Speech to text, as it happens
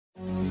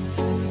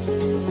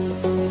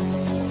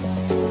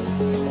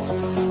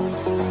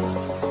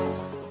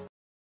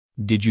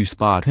Did you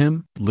spot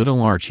him?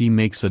 Little Archie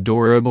makes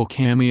adorable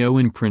cameo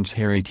in Prince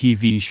Harry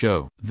TV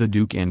show. The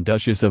Duke and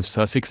Duchess of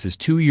Sussex's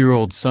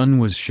 2-year-old son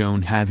was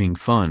shown having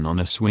fun on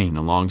a swing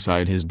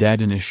alongside his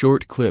dad in a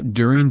short clip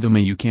during the May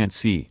You Can't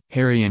See.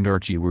 Harry and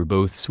Archie were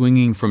both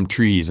swinging from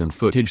trees in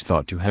footage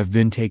thought to have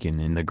been taken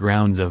in the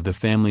grounds of the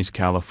family's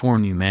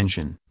California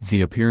mansion.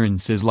 The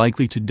appearance is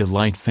likely to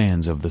delight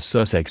fans of the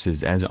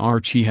Sussexes as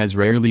Archie has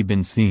rarely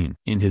been seen.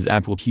 In his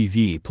Apple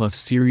TV Plus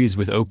series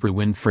with Oprah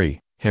Winfrey,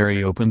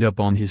 Harry opened up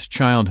on his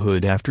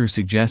childhood after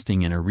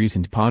suggesting in a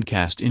recent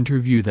podcast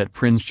interview that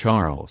Prince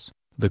Charles,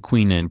 the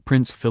Queen and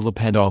Prince Philip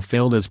had all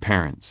failed as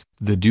parents.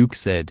 The Duke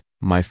said,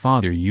 "My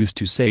father used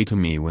to say to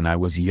me when I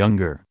was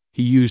younger,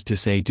 he used to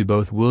say to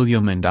both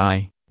William and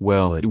I,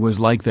 well, it was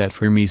like that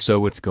for me,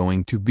 so it's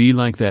going to be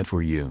like that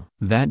for you.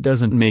 That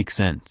doesn't make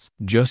sense.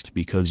 Just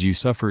because you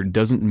suffered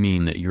doesn't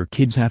mean that your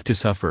kids have to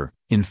suffer.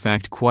 In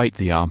fact, quite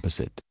the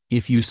opposite.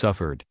 If you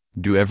suffered,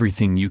 do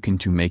everything you can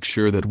to make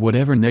sure that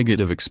whatever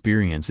negative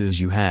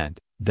experiences you had,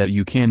 that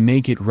you can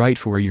make it right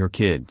for your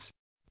kids."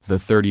 The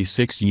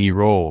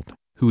 36-year-old,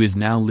 who is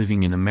now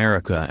living in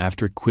America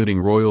after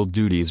quitting royal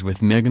duties with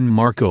Meghan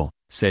Markle,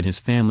 said his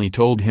family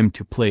told him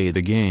to play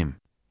the game.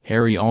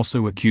 Harry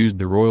also accused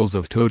the royals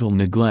of total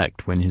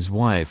neglect when his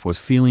wife was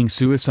feeling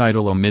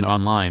suicidal amid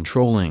online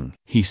trolling.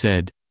 He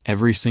said,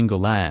 "Every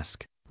single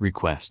ask,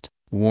 request,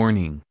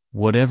 warning,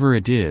 whatever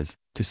it is,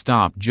 to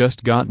stop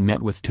just got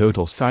met with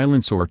total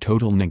silence or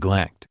total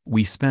neglect.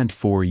 We spent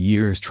 4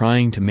 years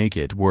trying to make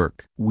it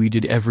work. We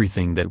did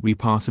everything that we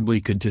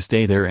possibly could to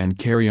stay there and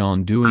carry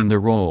on doing the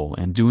role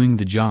and doing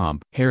the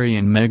job." Harry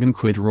and Meghan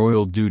quit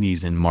royal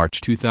duties in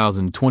March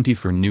 2020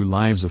 for new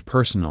lives of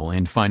personal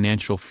and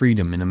financial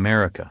freedom in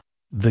America.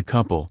 The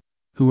couple,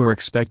 who are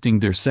expecting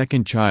their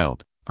second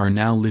child, are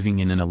now living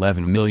in an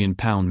 £11 million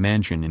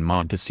mansion in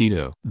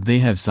Montecito. They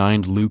have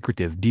signed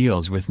lucrative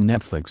deals with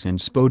Netflix and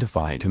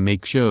Spotify to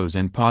make shows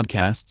and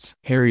podcasts.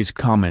 Harry's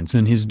comments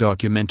in his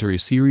documentary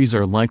series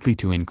are likely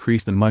to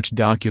increase the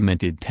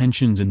much-documented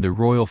tensions in the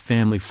royal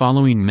family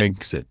following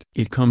Megxit.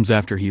 It comes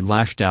after he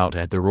lashed out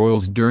at the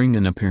royals during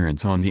an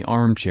appearance on the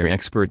Armchair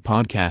Expert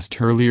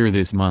podcast earlier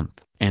this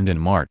month. And in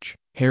March,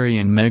 Harry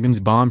and Meghan's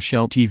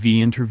bombshell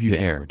TV interview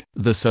aired.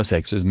 The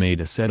Sussexes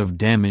made a set of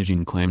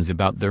damaging claims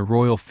about their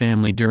royal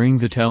family during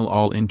the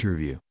tell-all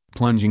interview,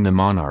 plunging the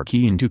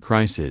monarchy into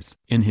crisis.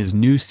 In his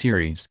new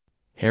series,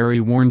 Harry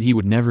warned he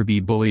would never be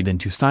bullied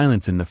into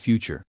silence in the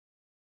future.